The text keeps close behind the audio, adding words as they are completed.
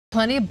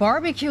Plenty of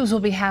barbecues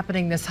will be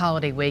happening this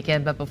holiday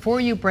weekend, but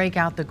before you break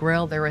out the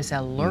grill, there is a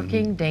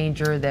lurking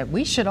danger that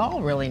we should all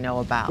really know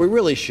about. We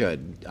really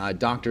should.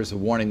 Doctors are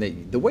warning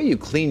that the way you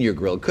clean your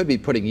grill could be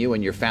putting you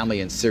and your family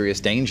in serious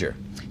danger.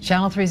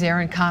 Channel 3's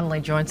Aaron Connolly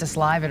joins us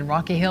live in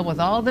Rocky Hill with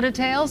all the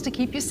details to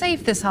keep you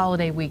safe this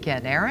holiday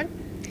weekend. Aaron?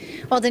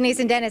 Well, Denise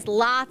and Dennis,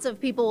 lots of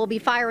people will be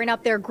firing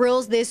up their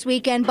grills this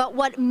weekend, but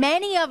what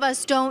many of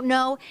us don't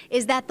know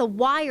is that the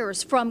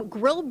wires from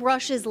grill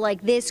brushes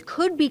like this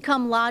could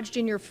become lodged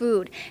in your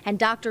food. And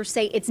doctors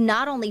say it's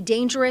not only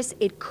dangerous,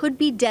 it could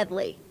be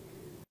deadly.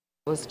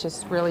 It was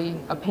just really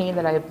a pain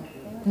that I've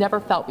never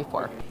felt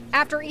before.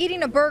 After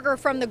eating a burger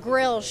from the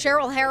grill,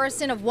 Cheryl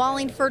Harrison of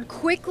Wallingford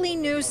quickly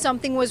knew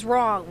something was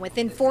wrong.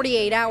 Within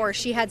 48 hours,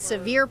 she had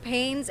severe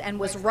pains and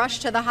was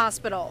rushed to the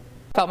hospital.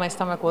 Felt my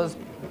stomach was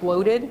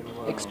bloated,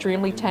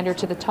 extremely tender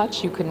to the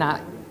touch. You could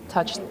not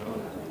touch,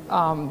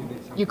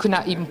 you could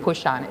not even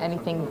push on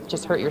anything,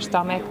 just hurt your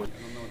stomach.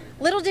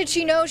 Little did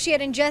she know she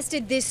had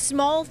ingested this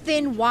small,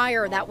 thin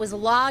wire that was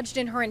lodged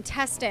in her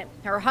intestine.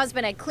 Her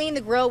husband had cleaned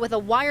the grill with a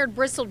wired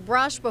bristled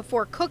brush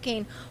before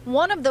cooking.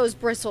 One of those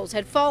bristles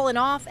had fallen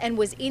off and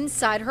was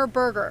inside her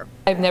burger.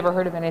 I've never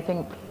heard of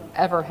anything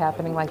ever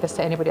happening like this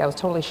to anybody. I was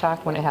totally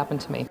shocked when it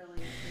happened to me.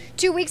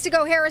 2 weeks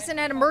ago, Harrison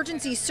had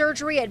emergency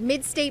surgery at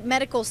Mid-State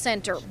Medical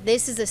Center.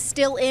 This is a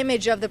still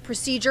image of the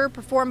procedure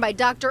performed by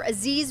Dr.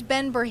 Aziz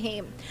Ben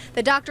Brahim.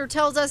 The doctor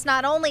tells us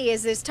not only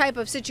is this type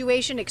of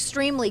situation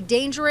extremely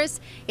dangerous,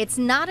 it's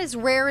not as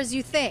rare as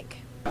you think.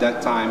 At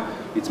that time,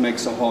 it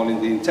makes a hole in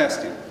the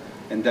intestine,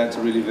 and that's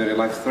really very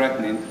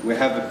life-threatening. We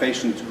have a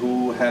patient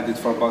who had it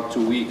for about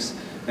 2 weeks,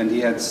 and he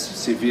had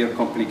severe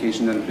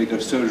complication and bigger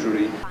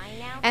surgery.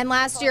 And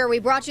last year, we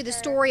brought you the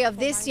story of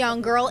this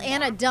young girl,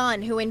 Anna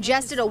Dunn, who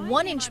ingested a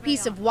 1-inch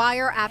piece of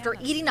wire after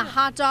eating a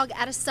hot dog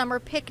at a summer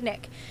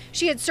picnic.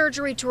 She had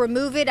surgery to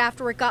remove it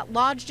after it got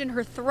lodged in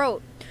her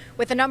throat.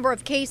 With a number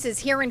of cases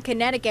here in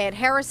Connecticut,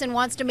 Harrison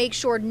wants to make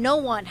sure no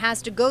one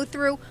has to go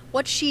through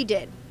what she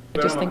did.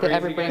 I just think that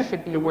everybody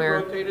should be aware,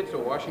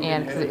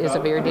 and because it is a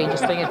very dangerous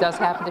thing. It does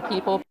happen to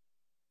people.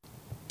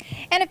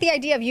 And if the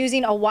idea of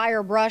using a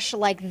wire brush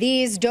like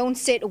these don't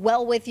sit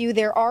well with you,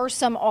 there are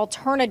some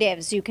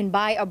alternatives. You can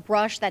buy a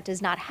brush that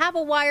does not have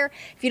a wire.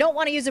 If you don't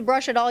want to use a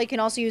brush at all, you can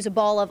also use a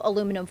ball of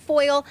aluminum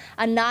foil,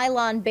 a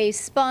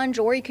nylon-based sponge,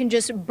 or you can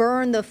just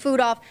burn the food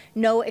off.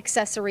 No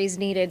accessories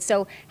needed.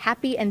 So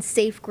happy and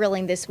safe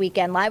grilling this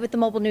weekend. Live at the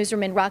mobile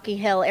newsroom in Rocky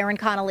Hill, Aaron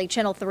Connolly,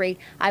 Channel 3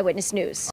 Eyewitness News.